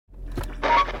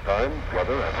time,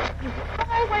 weather, and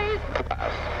highways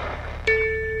pass.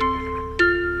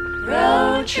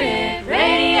 Road Trip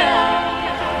Radio.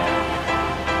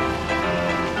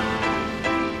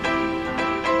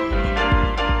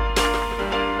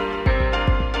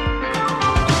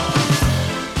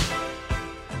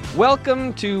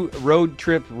 Welcome to Road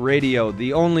Trip Radio,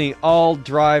 the only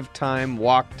all-drive time,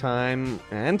 walk time,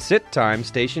 and sit time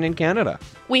station in Canada.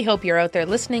 We hope you're out there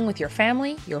listening with your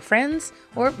family, your friends,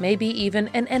 or maybe even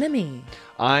an enemy.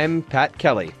 I'm Pat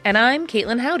Kelly. And I'm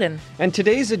Caitlin Howden. And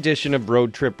today's edition of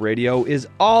Road Trip Radio is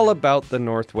all about the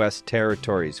Northwest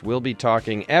Territories. We'll be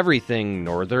talking everything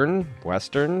northern,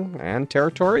 western, and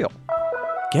territorial.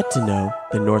 Get to know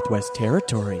the Northwest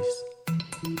Territories.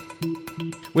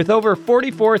 With over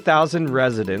 44,000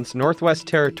 residents, Northwest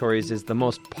Territories is the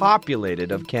most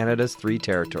populated of Canada's three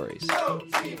territories. Go,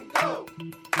 team, go!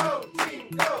 Go, team,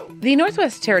 go! The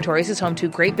Northwest Territories is home to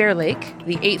Great Bear Lake,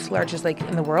 the 8th largest lake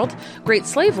in the world, Great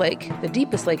Slave Lake, the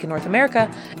deepest lake in North America,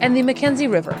 and the Mackenzie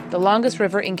River, the longest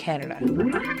river in Canada.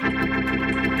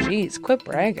 Jeez, quit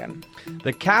bragging.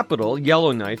 The capital,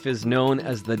 Yellowknife, is known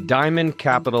as the diamond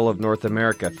capital of North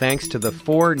America, thanks to the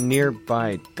 4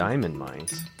 nearby diamond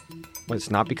mines. Well,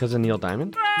 it's not because of Neil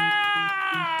Diamond?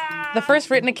 The first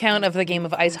written account of the game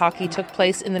of ice hockey took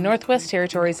place in the Northwest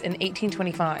Territories in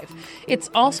 1825. It's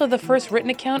also the first written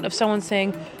account of someone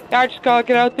saying, I just gotta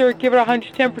get out there, give it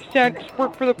 110%, just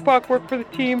work for the puck, work for the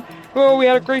team. Oh, we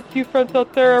had a great defense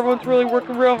out there, everyone's really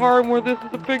working real hard, and this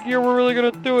is a big year, we're really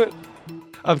gonna do it.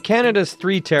 Of Canada's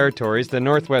three territories, the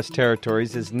Northwest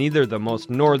Territories is neither the most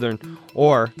northern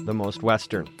or the most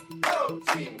western. Go,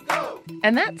 team, go!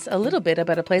 And that's a little bit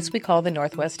about a place we call the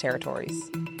Northwest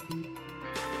Territories.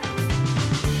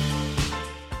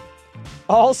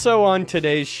 Also on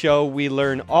today's show, we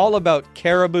learn all about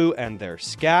caribou and their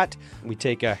scat. We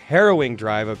take a harrowing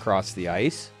drive across the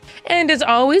ice. And as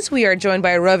always, we are joined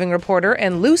by a roving reporter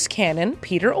and loose cannon,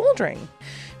 Peter Oldring.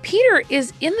 Peter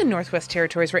is in the Northwest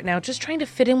Territories right now, just trying to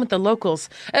fit in with the locals.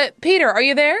 Peter, are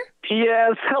you there?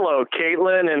 Yes, hello,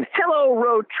 Caitlin, and hello,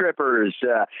 road trippers.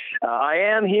 I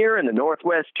am here in the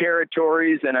Northwest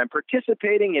Territories, and I'm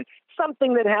participating in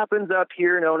something that happens up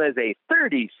here known as a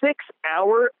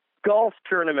 36-hour golf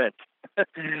tournament.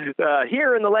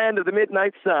 Here in the land of the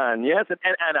midnight sun, yes, and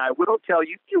I will tell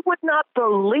you, you would not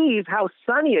believe how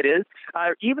sunny it is,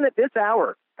 even at this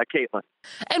hour, Caitlin.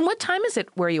 And what time is it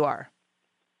where you are?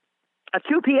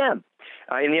 2 p.m.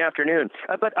 In the afternoon.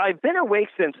 But I've been awake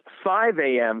since 5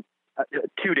 a.m.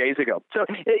 2 days ago. So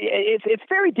it's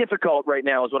very difficult right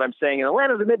now is what I'm saying. In the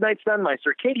land of the midnight sun, my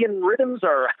circadian rhythms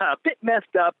are a bit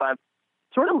messed up. I'm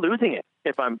sort of losing it,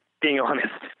 if I'm being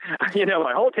honest. You know,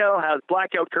 my hotel has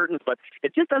blackout curtains, but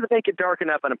it just doesn't make it dark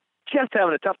enough, and I'm just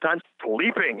having a tough time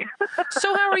sleeping.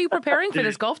 So how are you preparing for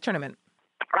this golf tournament?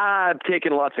 I'm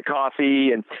taking lots of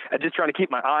coffee and just trying to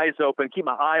keep my eyes open, keep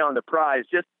my eye on the prize,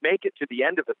 just make it to the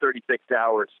end of the 36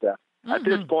 hours. At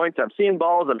this point, I'm seeing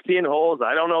balls, I'm seeing holes.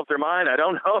 I don't know if they're mine. I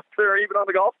don't know if they're even on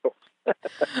the golf course.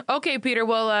 Okay, Peter.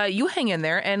 Well, you hang in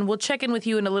there, and we'll check in with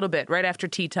you in a little bit, right after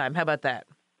tea time. How about that?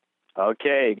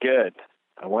 Okay, good.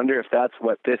 I wonder if that's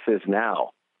what this is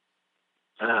now.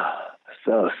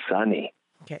 So sunny.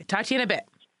 Okay, talk to you in a bit.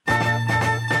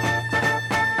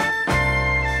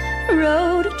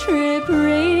 Road Trip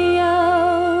Radio.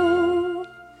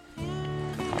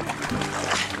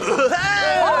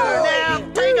 Now,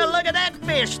 take a look at that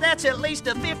fish. That's at least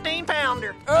a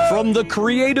 15-pounder. From the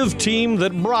creative team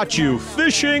that brought you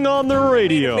Fishing on the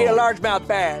Radio. Be a largemouth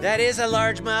bass. That is a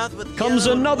largemouth with comes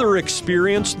another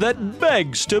experience that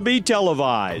begs to be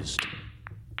televised.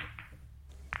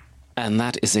 And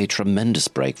that is a tremendous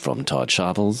break from Todd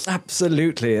Shovels.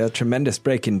 Absolutely, a tremendous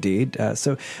break indeed.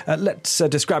 So let's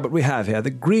describe what we have here. The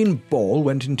green ball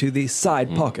went into the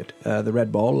side pocket. The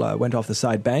red ball went off the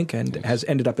side bank and has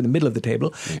ended up in the middle of the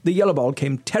table. The yellow ball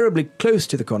came terribly close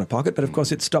to the corner pocket, but of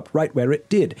course it stopped right where it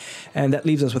did. And that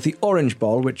leaves us with the orange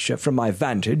ball, which from my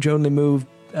vantage only moved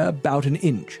about an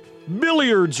inch.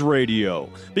 Billiards Radio,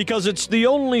 because it's the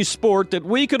only sport that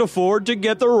we could afford to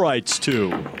get the rights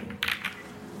to.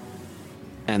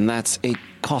 And that's a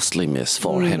costly miss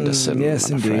for Henderson. Yes,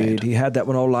 indeed. He had that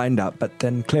one all lined up, but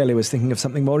then clearly was thinking of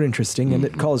something more interesting, and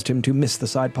it caused him to miss the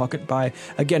side pocket by,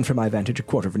 again from my vantage, a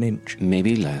quarter of an inch.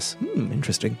 Maybe less.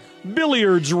 Interesting.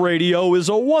 Billiards Radio is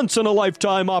a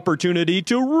once-in-a-lifetime opportunity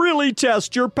to really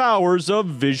test your powers of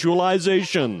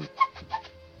visualization.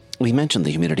 We mentioned the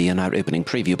humidity in our opening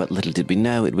preview, but little did we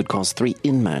know it would cause 3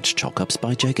 in-match chalk-ups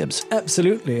by Jacobs.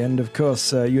 Absolutely, and of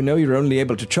course, you're only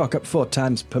able to chalk up 4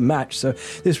 times per match, so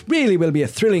this really will be a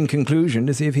thrilling conclusion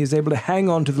to see if he's able to hang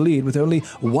on to the lead with only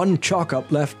 1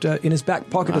 chalk-up left in his back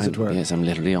pocket, as it were. Yes, I'm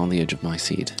literally on the edge of my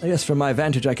seat. Yes, from my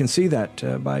vantage, I can see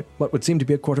that by what would seem to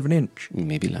be a quarter of an inch.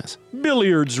 Maybe less.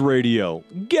 Billiards Radio.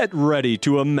 Get ready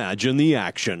to imagine the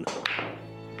action.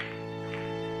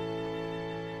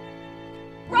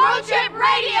 Road Trip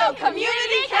Radio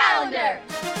Community Calendar.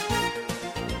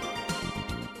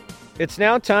 It's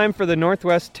now time for the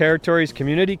Northwest Territories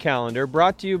Community Calendar,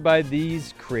 brought to you by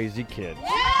these crazy kids.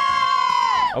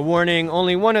 Yeah! A warning,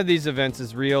 only one of these events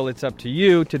is real. It's up to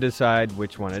you to decide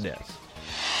which one it is.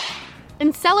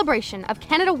 In celebration of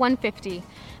Canada 150,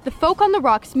 the Folk on the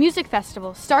Rocks Music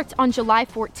Festival starts on July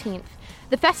 14th.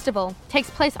 The festival takes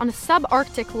place on a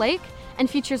subarctic lake and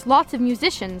features lots of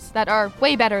musicians that are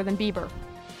way better than Bieber.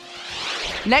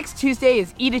 Next Tuesday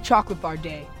is Eat a Chocolate Bar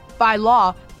Day. By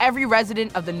law, every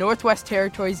resident of the Northwest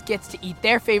Territories gets to eat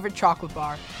their favorite chocolate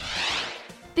bar.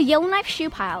 The Yellowknife Shoe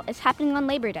Pile is happening on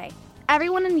Labor Day.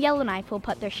 Everyone in Yellowknife will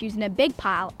put their shoes in a big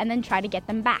pile and then try to get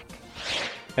them back.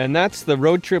 And that's the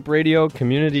Road Trip Radio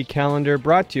Community Calendar,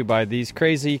 brought to you by these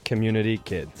crazy community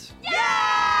kids.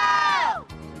 Yeah!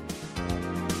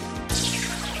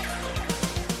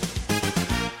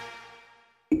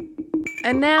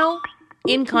 And now,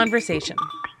 in conversation.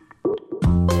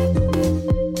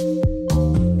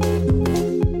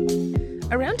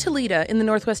 Around Toledo in the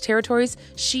Northwest Territories,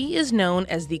 she is known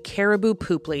as the Caribou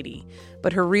Poop Lady,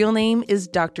 but her real name is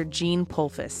Dr. Jean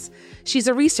Pulfus. She's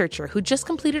a researcher who just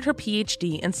completed her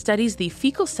PhD and studies the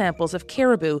fecal samples of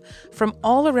caribou from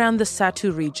all around the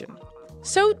Satu region.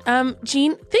 So,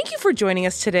 Jean, thank you for joining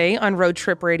us today on Road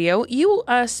Trip Radio. You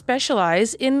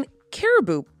specialize in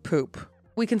caribou poop.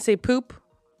 We can say poop?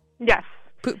 Yes.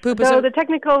 Poop so the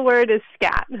technical word is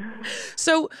scat.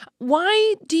 So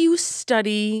why do you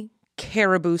study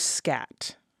caribou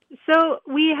scat? So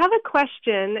we have a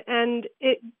question, and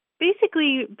it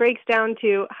basically breaks down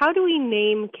to how do we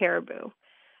name caribou?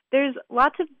 There's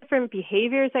lots of different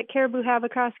behaviors that caribou have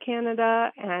across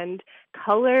Canada, and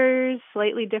colors,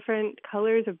 slightly different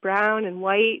colors of brown and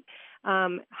white,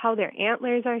 how their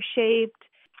antlers are shaped.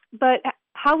 But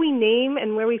how we name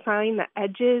and where we find the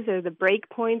edges or the break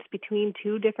points between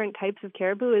 2 different types of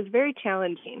caribou is very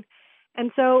challenging.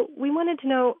 And so we wanted to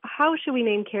know, how should we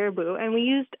name caribou? And we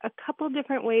used a couple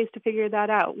different ways to figure that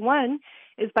out. One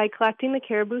is by collecting the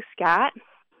caribou scat,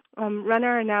 run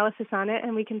our analysis on it,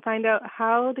 and we can find out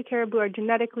how the caribou are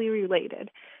genetically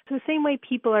related. So the same way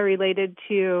people are related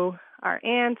to our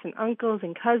aunts and uncles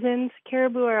and cousins,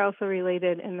 caribou are also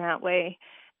related in that way.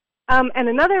 And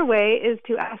another way is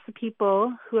to ask the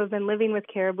people who have been living with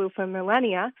caribou for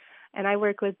millennia, and I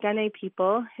work with Dene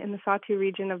people in the Satu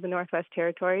region of the Northwest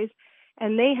Territories,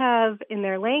 and they have, in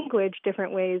their language,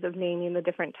 different ways of naming the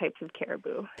different types of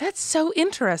caribou. That's so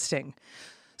interesting.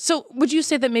 So would you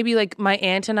say that maybe like my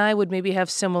aunt and I would maybe have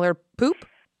similar poop?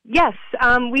 Yes,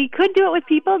 we could do it with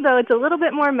people, though it's a little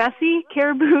bit more messy.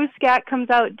 Caribou scat comes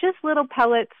out just little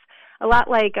pellets, a lot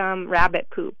like rabbit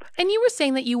poop. And you were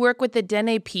saying that you work with the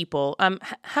Dene people.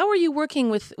 How are you working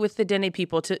with the Dene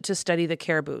people to study the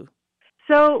caribou?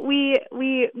 So we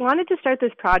wanted to start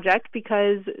this project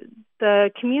because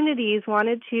the communities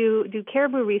wanted to do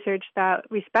caribou research that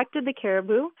respected the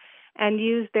caribou and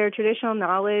used their traditional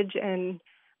knowledge and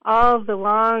all of the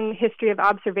long history of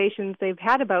observations they've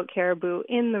had about caribou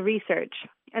in the research.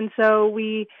 And so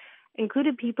we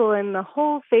included people in the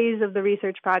whole phase of the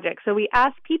research project. So we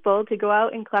asked people to go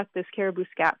out and collect this caribou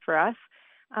scat for us,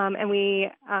 and we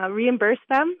reimbursed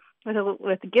them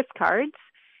with gift cards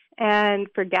and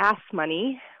for gas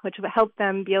money, which would help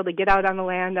them be able to get out on the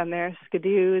land on their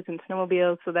skidoos and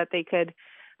snowmobiles so that they could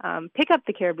pick up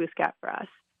the caribou scat for us.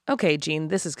 Okay, Jean,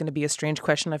 this is going to be a strange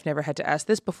question. I've never had to ask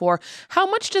this before. How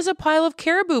much does a pile of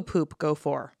caribou poop go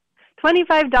for?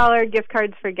 $25 gift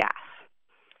cards for gas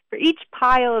for each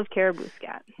pile of caribou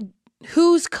scat.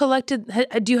 Who's collected?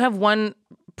 Do you have one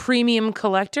premium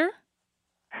collector?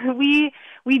 We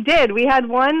did. We had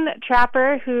one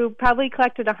trapper who probably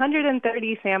collected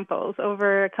 130 samples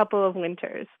over a couple of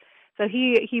winters. So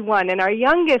he won. And our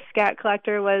youngest scat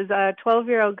collector was a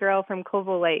 12-year-old girl from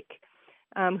Colville Lake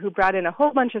who brought in a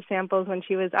whole bunch of samples when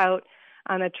she was out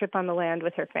on a trip on the land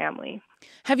with her family.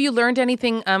 Have you learned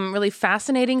anything really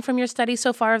fascinating from your study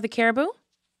so far of the caribou?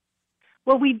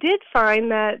 Well, we did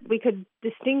find that we could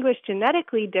distinguish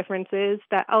genetically differences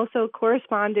that also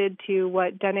corresponded to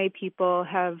what Dene people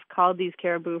have called these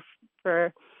caribou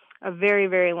for a very,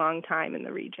 very long time in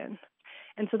the region.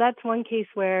 And so that's one case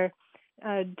where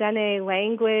Dene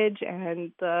language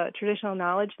and the traditional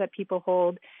knowledge that people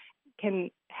hold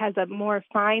has a more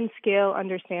fine-scale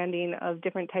understanding of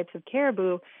different types of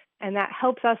caribou, and that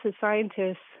helps us as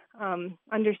scientists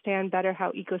understand better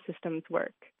how ecosystems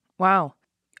work. Wow.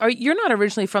 You're not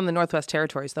originally from the Northwest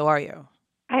Territories, though, are you?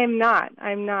 I am not.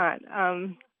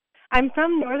 I'm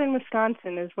from northern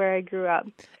Wisconsin is where I grew up.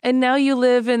 And now you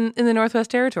live in the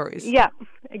Northwest Territories? Yeah,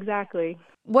 exactly.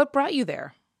 What brought you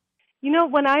there? You know,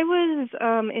 when I was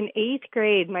in 8th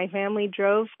grade, my family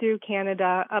drove through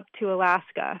Canada up to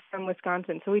Alaska from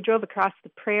Wisconsin. So we drove across the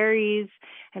prairies,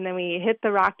 and then we hit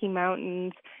the Rocky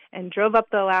Mountains and drove up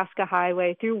the Alaska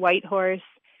Highway through Whitehorse.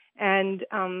 And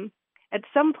at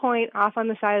some point off on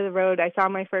the side of the road, I saw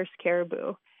my first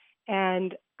caribou.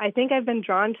 And I think I've been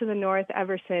drawn to the north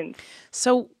ever since.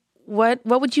 So what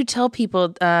would you tell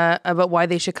people about why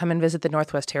they should come and visit the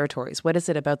Northwest Territories? What is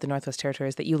it about the Northwest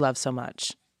Territories that you love so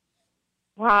much?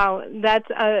 Wow, that's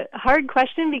a hard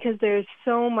question because there's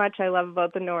so much I love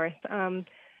about the North.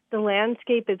 The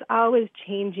landscape is always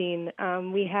changing.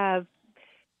 We have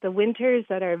the winters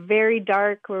that are very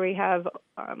dark where we have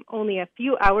only a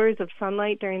few hours of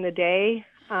sunlight during the day,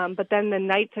 but then the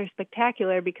nights are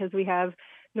spectacular because we have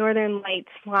northern lights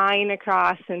flying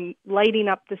across and lighting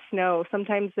up the snow.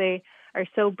 Sometimes they are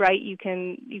so bright you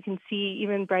can see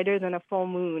even brighter than a full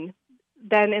moon.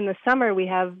 Then in the summer, we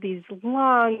have these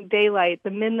long daylight.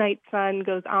 The midnight sun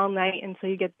goes all night, and so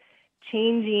you get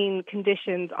changing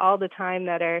conditions all the time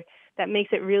that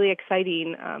makes it really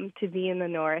exciting to be in the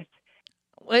North.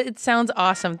 Well, it sounds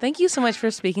awesome. Thank you so much for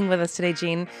speaking with us today,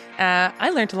 Jean. I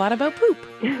learned a lot about poop.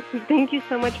 Thank you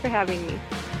so much for having me.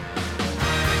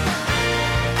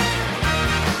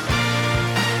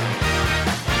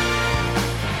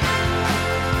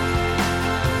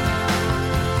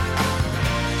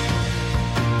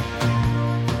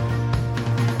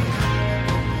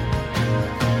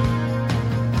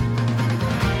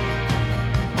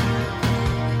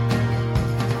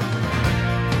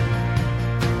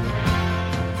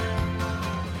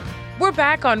 We're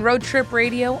back on Road Trip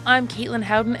Radio. I'm Caitlin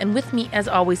Howden, and with me, as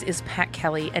always, is Pat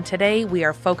Kelly. And today we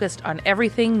are focused on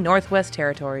everything Northwest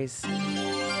Territories.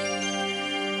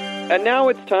 And now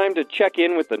it's time to check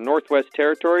in with the Northwest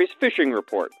Territories fishing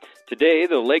report. Today,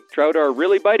 the lake trout are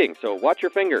really biting, so watch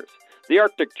your fingers. The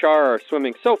Arctic char are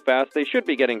swimming so fast they should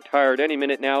be getting tired any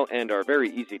minute now and are very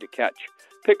easy to catch.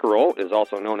 Pickerel is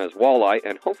also known as walleye,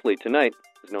 and hopefully tonight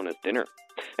is known as dinner.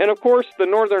 And of course, the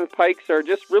northern pikes are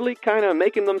just really kind of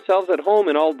making themselves at home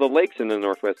in all the lakes in the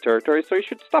Northwest Territories, so you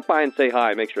should stop by and say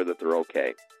hi, make sure that they're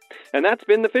okay. And that's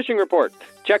been the fishing report.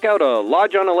 Check out a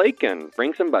lodge on a lake and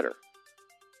bring some butter.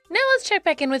 Now let's check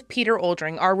back in with Peter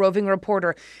Oldring, our roving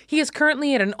reporter. He is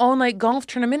currently at an all-night golf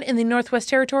tournament in the Northwest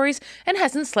Territories and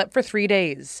hasn't slept for 3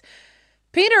 days.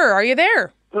 Peter, are you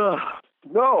there?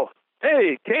 No.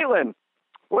 Hey, Caitlin,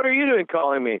 what are you doing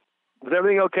calling me? Is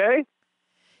everything okay?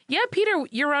 Yeah, Peter,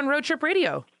 you're on Road Trip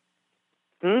Radio.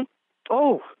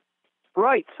 Oh,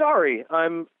 right. Sorry. My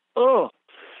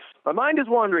mind is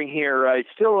wandering here. I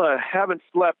still haven't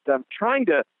slept. I'm trying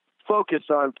to focus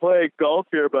on playing golf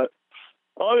here, but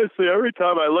honestly, every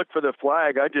time I look for the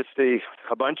flag, I just see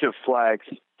a bunch of flags.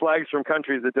 Flags from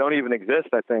countries that don't even exist,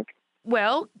 I think.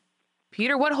 Well,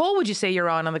 Peter, what hole would you say you're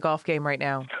on the golf game right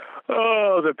now?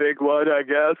 Oh, the big one, I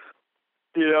guess.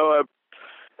 You know,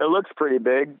 it looks pretty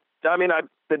big. I mean, I've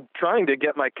been trying to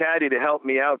get my caddy to help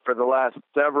me out for the last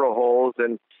several holes,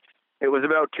 and it was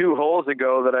about 2 holes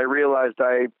ago that I realized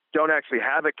I don't actually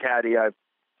have a caddy. I've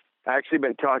actually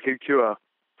been talking to a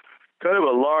kind of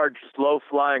a large,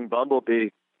 slow-flying bumblebee.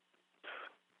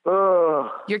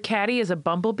 Your caddy is a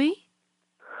bumblebee?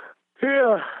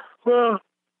 Yeah, well,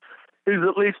 he's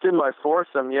at least in my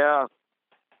foursome, yeah.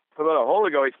 About a hole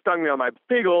ago, he stung me on my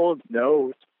big old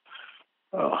nose.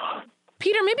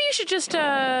 Peter, maybe you should just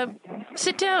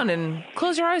sit down and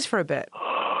close your eyes for a bit.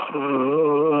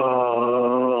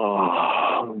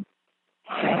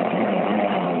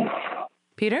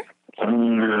 Peter?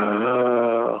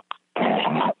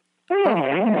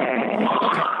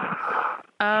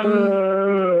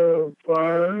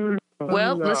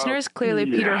 Well, listeners, clearly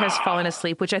Peter has fallen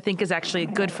asleep, which I think is actually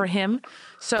good for him.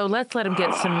 So let's let him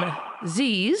get some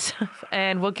Z's,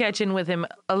 and we'll catch in with him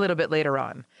a little bit later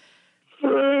on.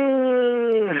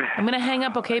 I'm going to hang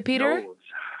up, okay, Peter?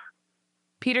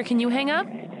 Peter, can you hang up?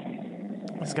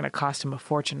 This is going to cost him a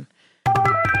fortune.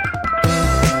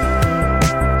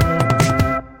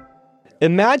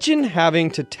 Imagine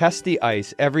having to test the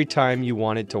ice every time you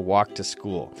wanted to walk to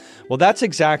school. Well, that's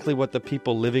exactly what the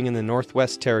people living in the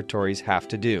Northwest Territories have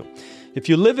to do. If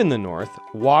you live in the north,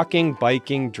 walking,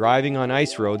 biking, driving on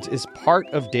ice roads is part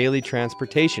of daily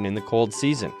transportation in the cold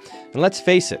season. And let's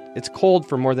face it, it's cold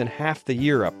for more than half the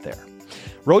year up there.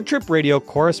 Road Trip Radio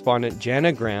correspondent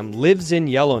Jana Graham lives in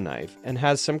Yellowknife and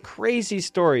has some crazy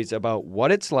stories about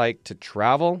what it's like to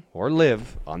travel or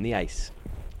live on the ice.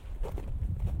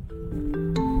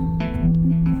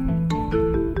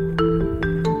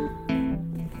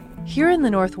 Here in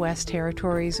the Northwest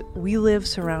Territories, we live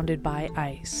surrounded by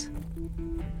ice.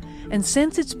 And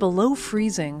since it's below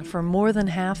freezing for more than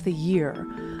half the year,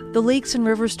 the lakes and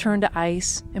rivers turn to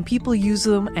ice and people use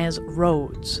them as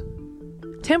roads.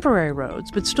 Temporary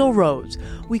roads, but still roads.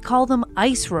 We call them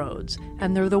ice roads,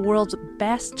 and they're the world's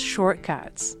best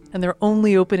shortcuts, and they're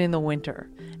only open in the winter.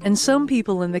 And some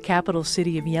people in the capital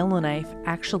city of Yellowknife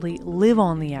actually live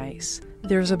on the ice.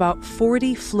 There's about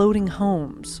 40 floating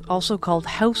homes, also called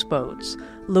houseboats,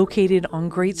 located on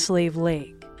Great Slave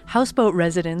Lake. Houseboat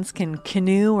residents can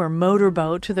canoe or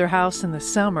motorboat to their house in the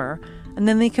summer, and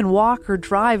then they can walk or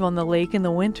drive on the lake in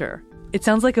the winter. It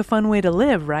sounds like a fun way to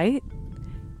live, right?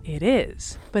 It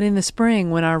is. But in the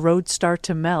spring, when our roads start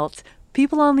to melt,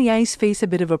 people on the ice face a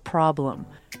bit of a problem.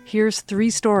 Here's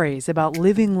 3 stories about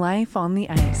living life on the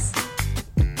ice.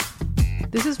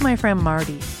 This is my friend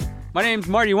Marty. My name's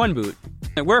Marty Oneboot.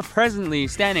 We're presently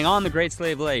standing on the Great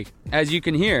Slave Lake. As you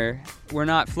can hear, we're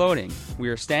not floating. We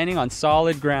are standing on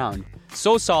solid ground.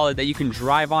 So solid that you can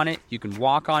drive on it, you can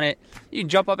walk on it, you can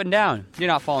jump up and down. You're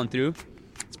not falling through.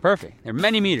 It's perfect. They're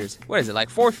many meters. What is it, like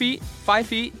 4 feet, 5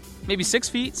 feet, maybe 6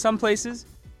 feet some places?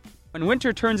 When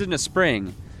winter turns into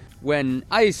spring, when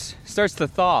ice starts to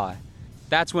thaw,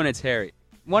 that's when it's hairy.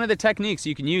 One of the techniques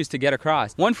you can use to get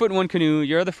across, 1 foot in one canoe,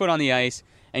 your other foot on the ice,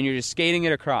 and you're just skating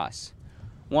it across.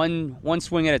 One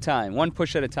swing at a time, one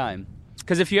push at a time.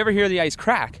 Because if you ever hear the ice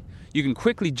crack, you can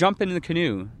quickly jump into the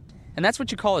canoe, and that's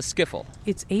what you call a skiffle.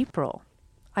 It's April.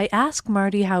 I asked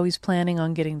Marty how he's planning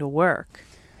on getting to work.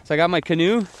 So I got my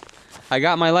canoe, I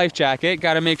got my life jacket,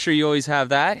 got to make sure you always have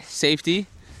that, safety.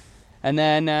 And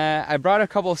then I brought a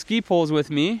couple of ski poles with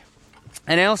me,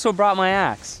 and I also brought my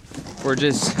axe. We're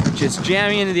just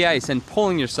jamming into the ice and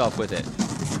pulling yourself with it.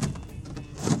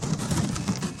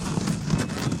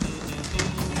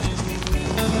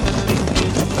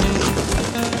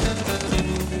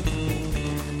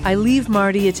 I leave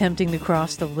Marty attempting to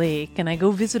cross the lake, and I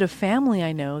go visit a family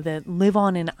I know that live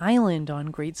on an island on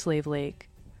Great Slave Lake.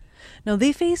 Now,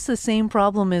 they face the same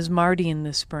problem as Marty in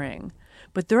the spring,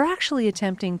 but they're actually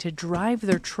attempting to drive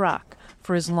their truck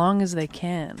for as long as they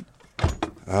can.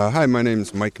 Hi, my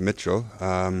name's Mike Mitchell.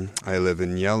 I live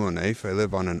in Yellowknife. I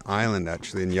live on an island,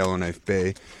 actually, in Yellowknife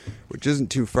Bay, which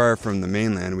isn't too far from the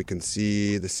mainland. We can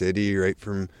see the city right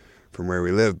from where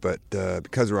we live, but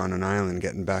because we're on an island,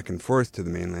 getting back and forth to the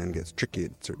mainland gets tricky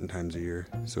at certain times of year.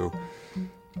 So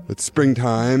it's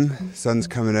springtime, sun's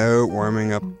coming out,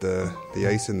 warming up the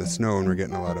ice and the snow, and we're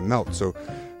getting a lot of melt. So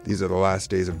these are the last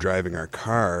days of driving our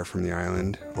car from the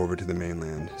island over to the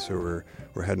mainland. So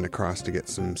we're heading across to get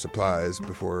some supplies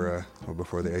before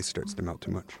the ice starts to melt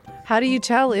too much. How do you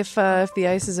tell if the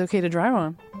ice is okay to drive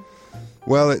on?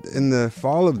 Well, in the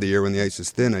fall of the year when the ice is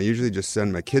thin, I usually just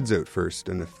send my kids out first,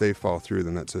 and if they fall through,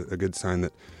 then that's a good sign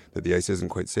that the ice isn't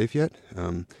quite safe yet.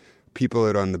 People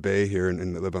out on the bay here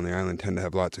and that live on the island tend to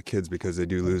have lots of kids because they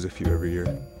do lose a few every year.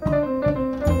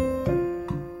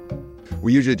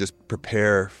 We usually just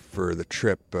prepare for the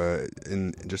trip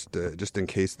just in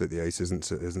case that the ice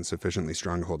isn't sufficiently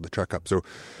strong to hold the truck up. So,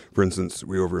 for instance,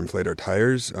 we overinflate our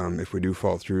tires. If we do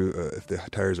fall through, if the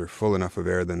tires are full enough of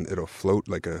air, then it'll float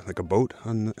like a boat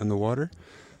on the water.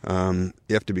 You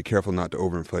have to be careful not to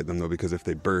overinflate them, though, because if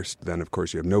they burst, then of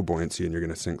course you have no buoyancy and you're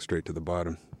going to sink straight to the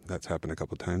bottom. That's happened a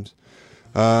couple times.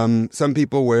 Some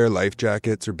people wear life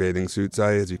jackets or bathing suits.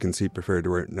 I, as you can see, prefer to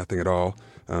wear nothing at all,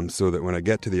 so that when I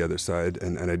get to the other side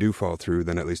and I do fall through,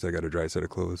 then at least I got a dry set of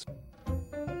clothes.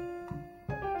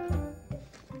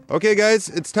 Okay, guys,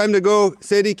 it's time to go.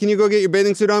 Sadie, can you go get your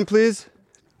bathing suit on, please?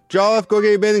 Jolliffe, go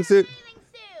get your bathing suit.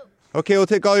 Okay, we'll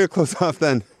take all your clothes off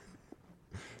then.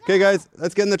 Okay, guys,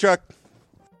 let's get in the truck.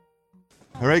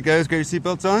 All right, guys, got your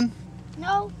seatbelts on?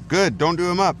 No. Good, don't do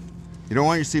them up. You don't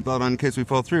want your seatbelt on in case we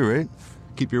fall through, right?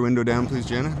 Keep your window down, please,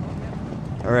 Jana.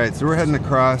 All right, so we're heading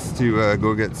across to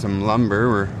go get some lumber.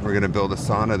 We're going to build a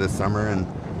sauna this summer, and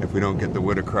if we don't get the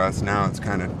wood across now, it's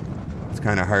kind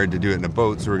of hard to do it in a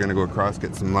boat. So we're going to go across,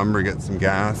 get some lumber, get some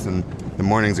gas, and the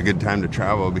morning's a good time to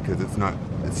travel because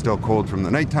it's still cold from the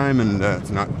nighttime, and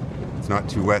it's not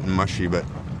too wet and mushy. But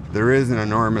there is an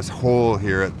enormous hole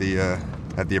here at the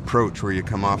at the approach where you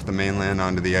come off the mainland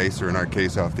onto the ice, or in our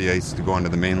case off the ice to go onto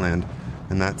the mainland,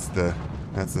 and that's the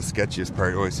sketchiest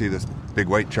part. Oh, I see this big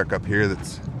white truck up here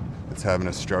that's having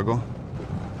a struggle.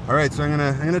 All right, so I'm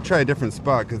gonna try a different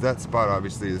spot, because that spot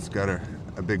obviously has got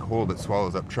a big hole that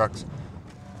swallows up trucks.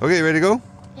 Okay, ready to go?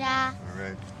 Yeah. All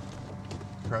right.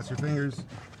 Cross your fingers.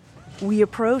 We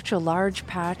approach a large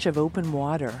patch of open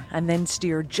water and then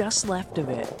steer just left of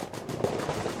it.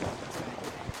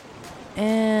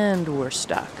 And we're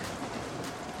stuck.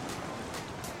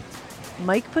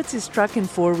 Mike puts his truck in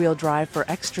four-wheel drive for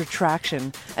extra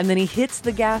traction, and then he hits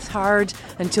the gas hard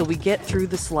until we get through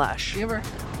the slush. Give her.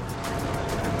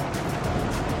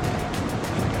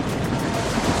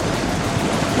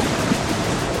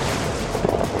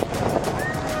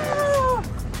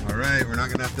 All right, we're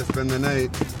not gonna have to spend the night.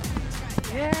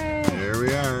 Yay! There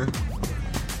we are.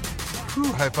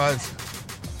 Whew, high fives.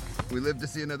 We live to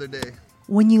see another day.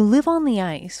 When you live on the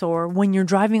ice or when you're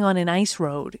driving on an ice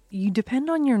road, you depend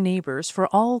on your neighbors for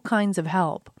all kinds of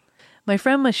help. My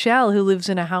friend Michelle, who lives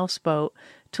in a houseboat,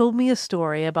 told me a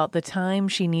story about the time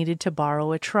she needed to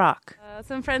borrow a truck.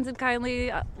 Some friends had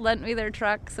kindly lent me their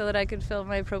truck so that I could fill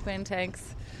my propane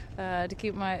tanks to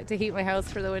heat my house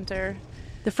for the winter.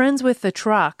 The friends with the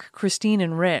truck, Christine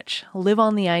and Rich, live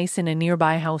on the ice in a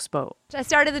nearby houseboat. I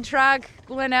started the truck,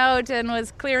 went out and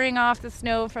was clearing off the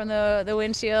snow from the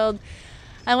windshield.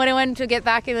 And when I went to get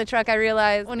back in the truck, I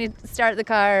realized when you start the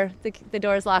car, the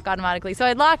doors lock automatically. So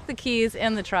I locked the keys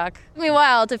in the truck. It took me a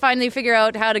while to finally figure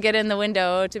out how to get in the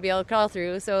window to be able to crawl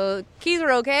through. So keys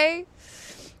were okay.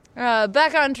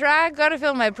 Back on track, got to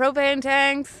fill my propane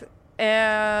tanks.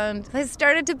 And I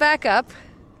started to back up.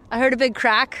 I heard a big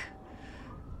crack.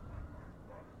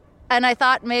 And I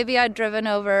thought maybe I'd driven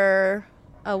over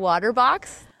a water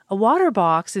box. A water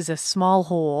box is a small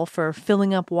hole for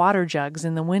filling up water jugs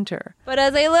in the winter. But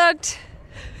as I looked,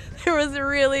 there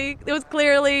was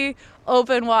clearly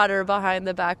open water behind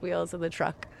the back wheels of the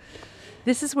truck.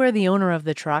 This is where the owner of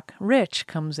the truck, Rich,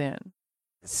 comes in.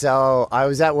 So I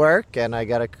was at work and I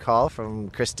got a call from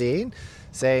Christine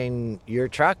saying your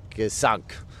truck is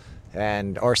sunk.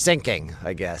 Or sinking,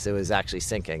 I guess. It was actually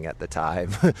sinking at the time.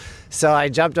 So I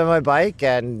jumped on my bike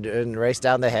and raced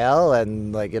down the hill,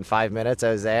 and like in 5 minutes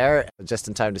I was there, just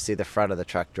in time to see the front of the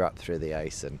truck drop through the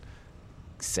ice and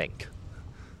sink.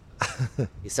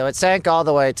 So it sank all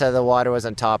the way to the water was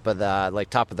on top of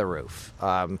the roof.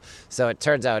 So it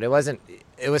turns out it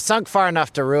was sunk far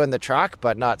enough to ruin the truck,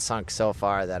 but not sunk so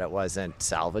far that it wasn't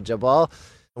salvageable.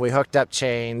 We hooked up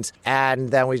chains, and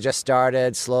then we just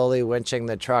started slowly winching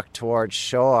the truck towards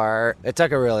shore. It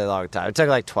took a really long time. It took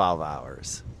like 12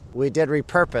 hours. We did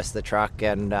repurpose the truck,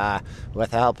 and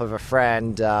with the help of a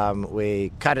friend,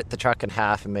 we cut the truck in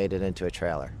half and made it into a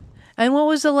trailer. And what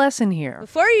was the lesson here?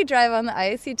 Before you drive on the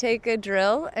ice, you take a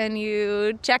drill and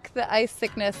you check the ice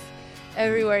thickness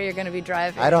everywhere you're going to be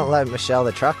driving. I don't let Michelle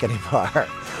the truck anymore.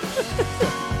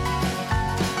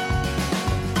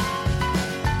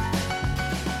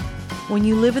 When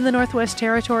you live in the Northwest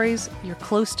Territories, you're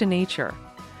close to nature.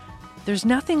 There's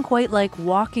nothing quite like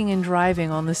walking and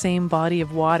driving on the same body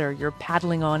of water you're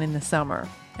paddling on in the summer.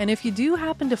 And if you do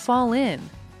happen to fall in,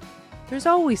 there's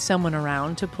always someone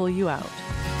around to pull you out.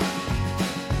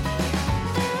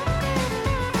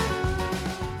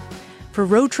 For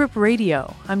Road Trip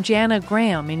Radio, I'm Jana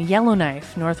Graham in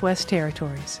Yellowknife, Northwest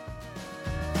Territories.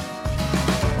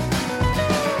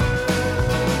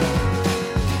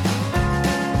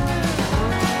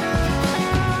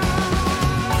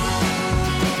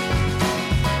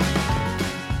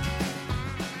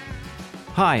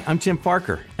 Hi, I'm Tim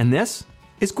Parker, and this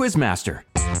is Quizmaster.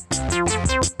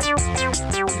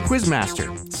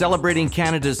 Quizmaster, celebrating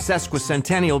Canada's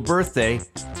sesquicentennial birthday,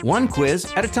 one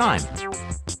quiz at a time.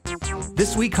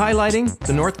 This week highlighting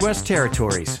the Northwest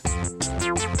Territories.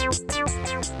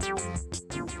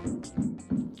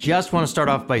 Just want to start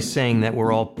off by saying that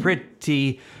we're all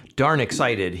pretty darn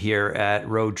excited here at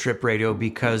Road Trip Radio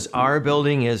because our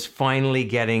building is finally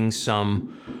getting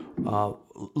some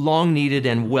long-needed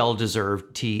and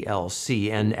well-deserved TLC.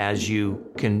 And as you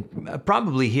can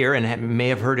probably hear and may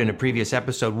have heard in a previous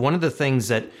episode, one of the things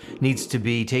that needs to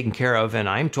be taken care of, and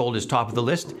I'm told is top of the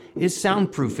list, is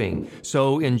soundproofing.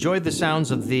 So enjoy the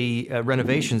sounds of the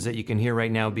renovations that you can hear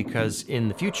right now, because in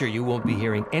the future you won't be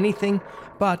hearing anything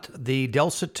but the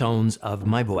dulcet tones of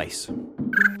my voice.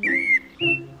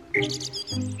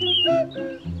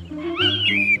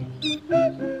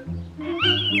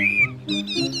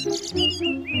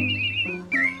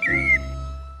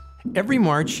 Every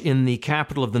March in the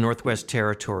capital of the Northwest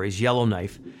Territories,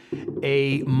 Yellowknife,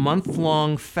 a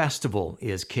month-long festival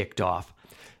is kicked off.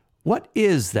 What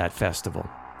is that festival?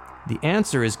 The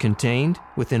answer is contained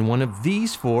within one of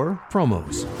these 4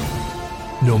 promos.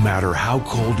 No matter how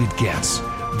cold it gets,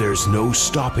 there's no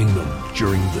stopping them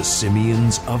during the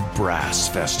Simeons of Brass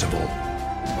Festival.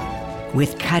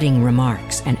 With cutting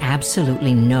remarks and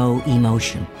absolutely no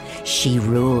emotion, she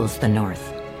rules the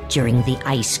North during the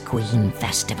Ice Queen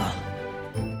Festival.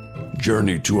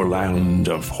 Journey to a land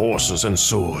of horses and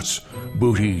swords,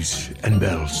 booties and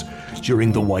bells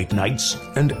during the White Knights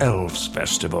and Elves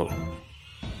Festival.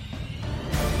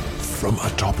 From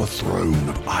atop a throne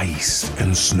of ice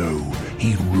and snow,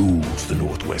 he rules the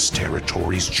Northwest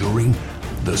Territories during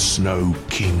the Snow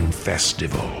King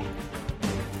Festival.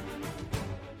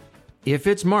 If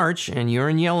it's March and you're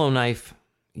in Yellowknife,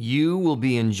 you will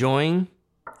be enjoying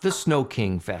the Snow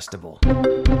King Festival.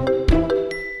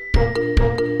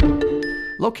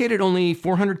 Located only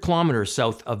 400 kilometers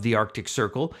south of the Arctic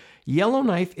Circle,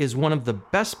 Yellowknife is one of the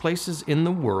best places in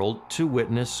the world to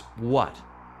witness what?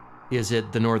 Is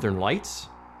it the Northern Lights,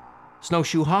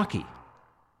 snowshoe hockey,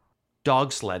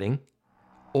 dog sledding,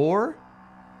 or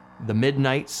the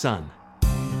midnight sun?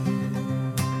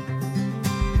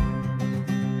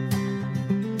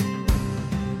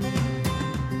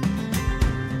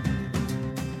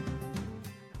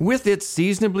 With its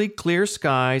seasonably clear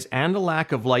skies and a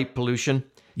lack of light pollution,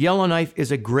 Yellowknife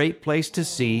is a great place to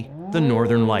see the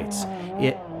Northern Lights.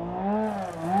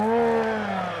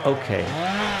 Okay,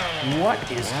 what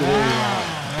is going on?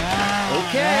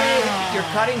 Okay, you're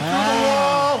cutting through the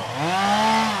wall.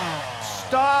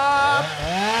 Stop!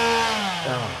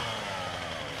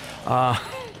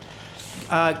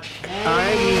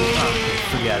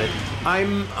 Forget it. I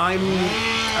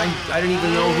don't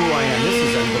even know who I am. This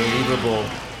is unbelievable.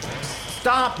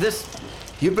 Stop this.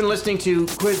 You've been listening to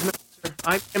Quizmaster.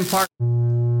 I'm part.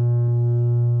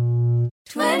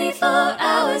 24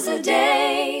 hours a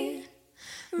day.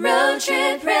 Road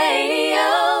Trip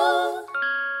Radio.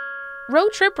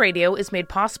 Road Trip Radio is made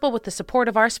possible with the support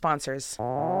of our sponsors.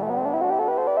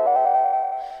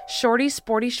 Shorty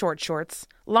Sporty Short Shorts,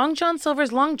 Long John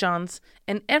Silver's Long Johns,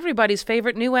 and everybody's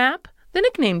favorite new app, the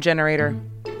Nickname Generator.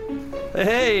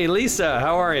 Hey, Lisa,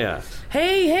 how are you?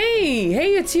 Hey,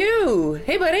 it's you.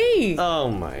 Hey, buddy.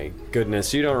 Oh, my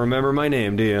goodness, you don't remember my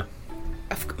name, do you?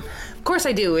 Of course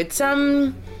I do. It's,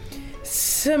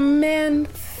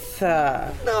 Samantha.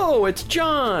 No, it's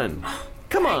John.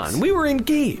 Come on, we were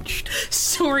engaged.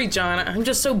 Sorry, John. I'm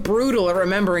just so brutal at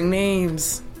remembering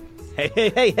names.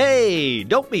 Hey,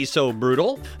 don't be so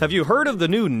brutal. Have you heard of the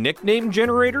new Nickname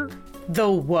Generator? The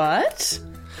what?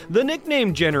 The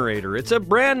Nickname Generator. It's a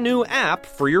brand new app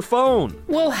for your phone.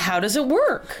 Well, how does it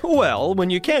work? Well, when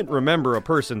you can't remember a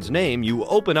person's name, you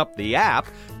open up the app,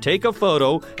 take a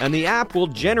photo, and the app will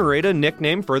generate a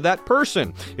nickname for that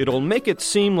person. It'll make it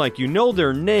seem like you know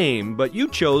their name, but you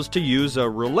chose to use a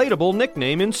relatable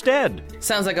nickname instead.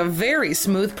 Sounds like a very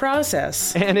smooth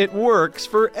process. And it works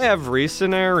for every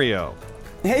scenario.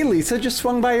 Hey, Lisa, just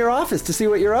swung by your office to see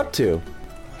what you're up to.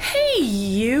 Hey,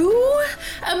 you!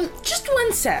 Just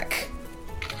one sec.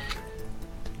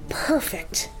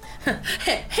 Perfect.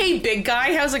 Hey, big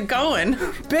guy, how's it going?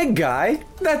 Big guy?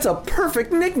 That's a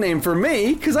perfect nickname for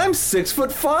me, because I'm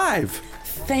 6'5".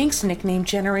 Thanks, Nickname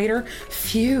Generator.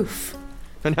 Phew.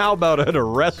 And how about at a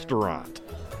restaurant?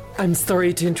 I'm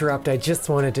sorry to interrupt. I just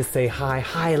wanted to say hi.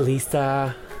 Hi,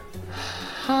 Lisa.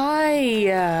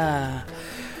 Hi,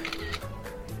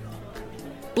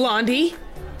 Blondie.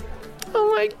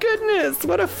 Oh my goodness,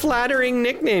 what a flattering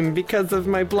nickname because of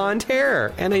my blonde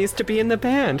hair. And I used to be in the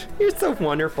band. You're so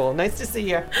wonderful. Nice to see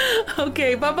you.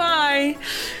 Okay, bye-bye.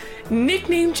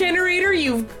 Nickname Generator,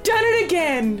 you've done it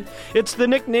again. It's the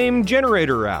Nickname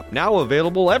Generator app, now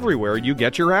available everywhere you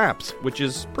get your apps, which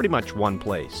is pretty much one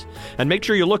place. And make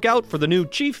sure you look out for the new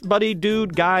Chief, Buddy,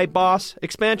 Dude, Guy, Boss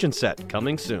expansion set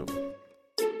coming soon.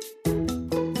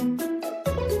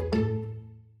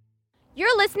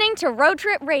 You're listening to Road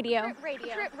Trip Radio.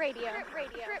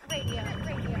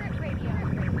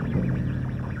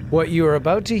 What you are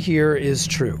about to hear is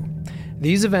true.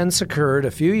 These events occurred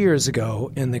a few years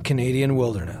ago in the Canadian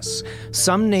wilderness.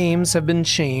 Some names have been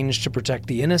changed to protect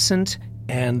the innocent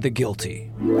and the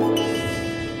guilty.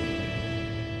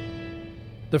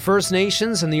 The First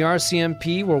Nations and the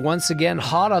RCMP were once again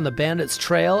hot on the bandits'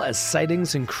 trail as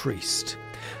sightings increased.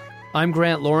 I'm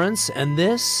Grant Lawrence, and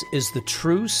this is the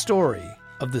true story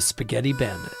of the Spaghetti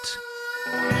Bandit.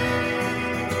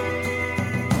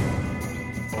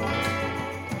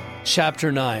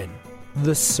 Chapter 9.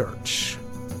 The Search.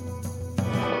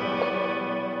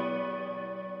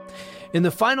 In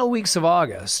the final weeks of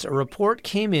August, a report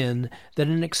came in that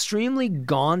an extremely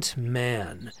gaunt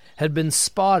man had been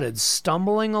spotted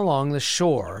stumbling along the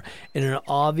shore in an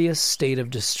obvious state of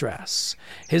distress.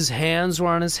 His hands were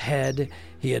on his head,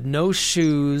 he had no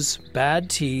shoes, bad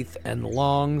teeth, and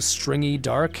long, stringy,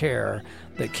 dark hair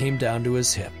that came down to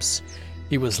his hips.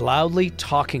 He was loudly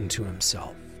talking to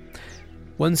himself.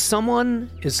 When someone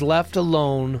is left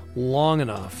alone long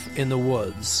enough in the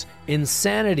woods,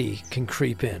 insanity can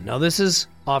creep in. Now, this is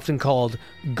often called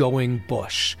going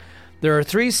bush. There are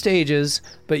 3 stages,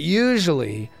 but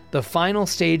usually the final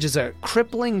stage is a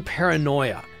crippling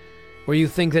paranoia, where you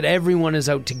think that everyone is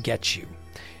out to get you.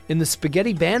 In the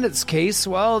Spaghetti Bandits case,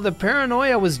 well, the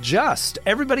paranoia was just.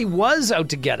 Everybody was out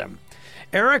to get him.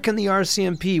 Eric and the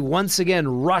RCMP once again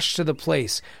rushed to the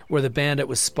place where the bandit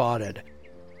was spotted.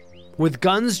 With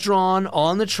guns drawn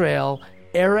on the trail,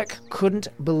 Eric couldn't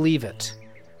believe it.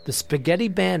 The Spaghetti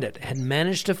Bandit had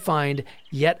managed to find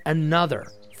yet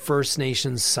another First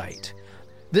Nations site.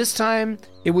 This time,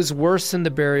 it was worse than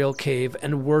the burial cave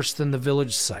and worse than the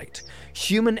village site.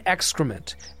 Human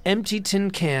excrement, empty tin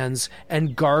cans,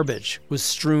 and garbage was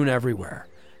strewn everywhere.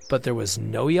 But there was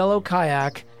no yellow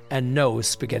kayak and no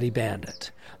Spaghetti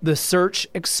Bandit. The search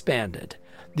expanded.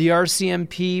 The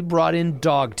RCMP brought in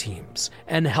dog teams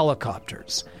and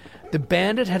helicopters. The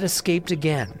bandit had escaped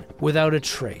again without a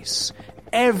trace.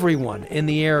 Everyone in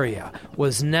the area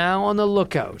was now on the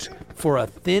lookout for a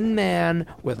thin man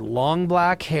with long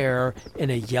black hair in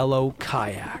a yellow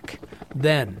kayak.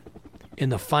 Then, in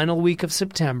the final week of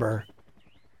September,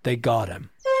 they got him.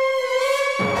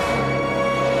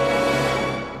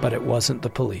 But it wasn't the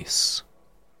police.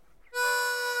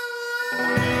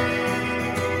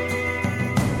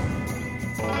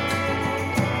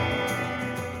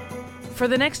 For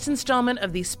the next installment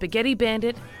of the Spaghetti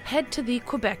Bandit, head to the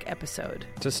Quebec episode.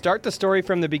 To start the story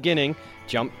from the beginning,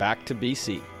 jump back to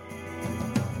BC.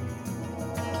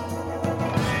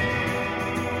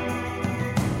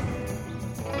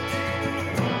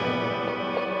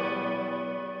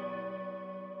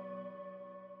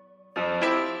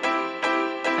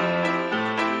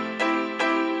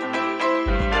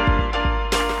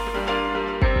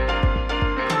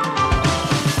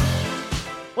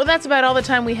 Well, that's about all the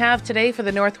time we have today for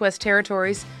the Northwest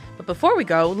Territories. But before we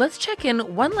go, let's check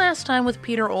in one last time with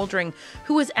Peter Oldring,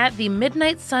 who was at the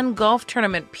Midnight Sun Golf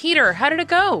Tournament. Peter, how did it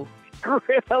go?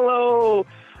 Hello,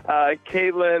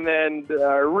 Caitlin and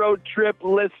road trip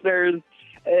listeners.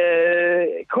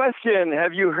 Question,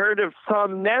 have you heard of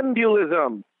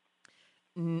somnambulism?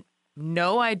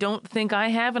 No, I don't think I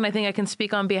have, and I think I can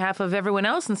speak on behalf of everyone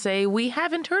else and say we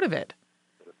haven't heard of it.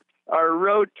 Our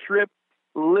road trip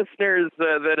listeners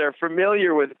that are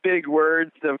familiar with big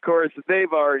words, of course,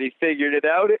 they've already figured it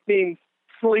out. It means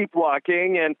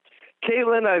sleepwalking. And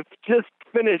Caitlin, I've just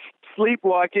finished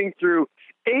sleepwalking through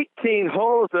 18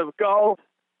 holes of golf.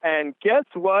 And guess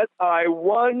what? I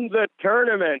won the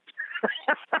tournament.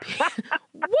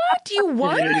 What? You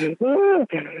won? Yeah,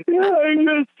 I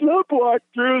just sleepwalked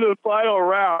through the final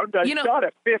round. I shot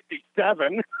at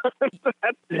 57.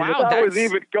 Wow, I was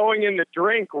even going in the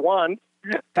drink once.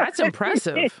 That's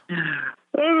impressive.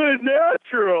 I'm a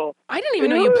natural. I didn't even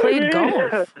know you played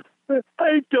golf.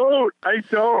 I don't. And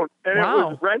wow. It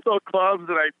was rental clubs,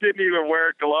 and I didn't even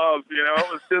wear gloves.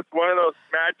 It was just one of those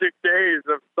magic days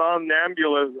of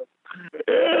somnambulism.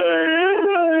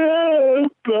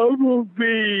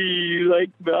 Bumblebee,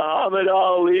 like Muhammad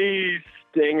Ali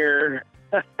stinger,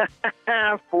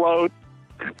 floats.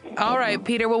 All right,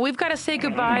 Peter. Well, we've got to say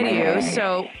goodbye to you,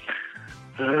 so...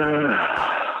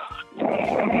 All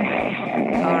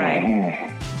right.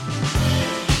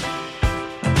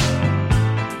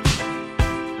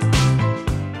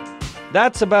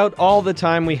 That's about all the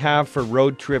time we have for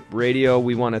Road Trip Radio.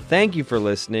 We want to thank you for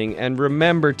listening, and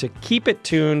remember to keep it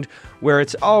tuned where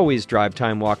it's always drive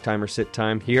time, walk time, or sit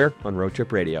time here on Road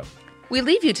Trip Radio. We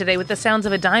leave you today with the sounds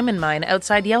of a diamond mine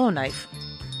outside Yellowknife.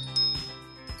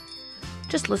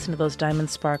 Just listen to those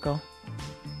diamonds sparkle.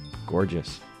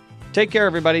 Gorgeous. Take care,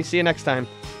 everybody. See you next time.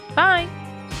 Bye.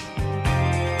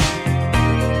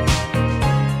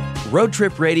 Road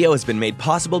Trip Radio has been made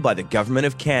possible by the Government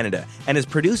of Canada and is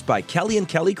produced by Kelly and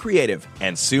Kelly Creative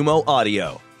and Sumo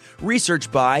Audio.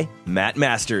 Research by Matt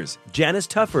Masters, Janice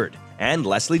Tufford, and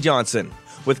Leslie Johnson.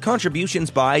 With contributions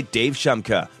by Dave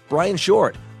Shumka, Brian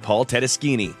Short, Paul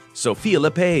Tedeschini, Sophia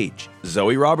LePage,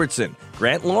 Zoe Robertson,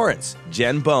 Grant Lawrence,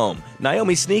 Jen Bohm,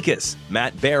 Naomi Sneakus,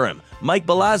 Matt Barham, Mike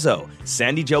Balazzo,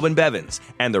 Sandy Jobin Bevins,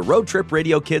 and the Road Trip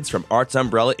Radio kids from Arts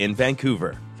Umbrella in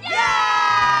Vancouver.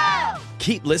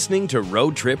 Keep listening to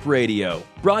Road Trip Radio,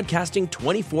 broadcasting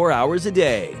 24 hours a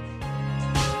day.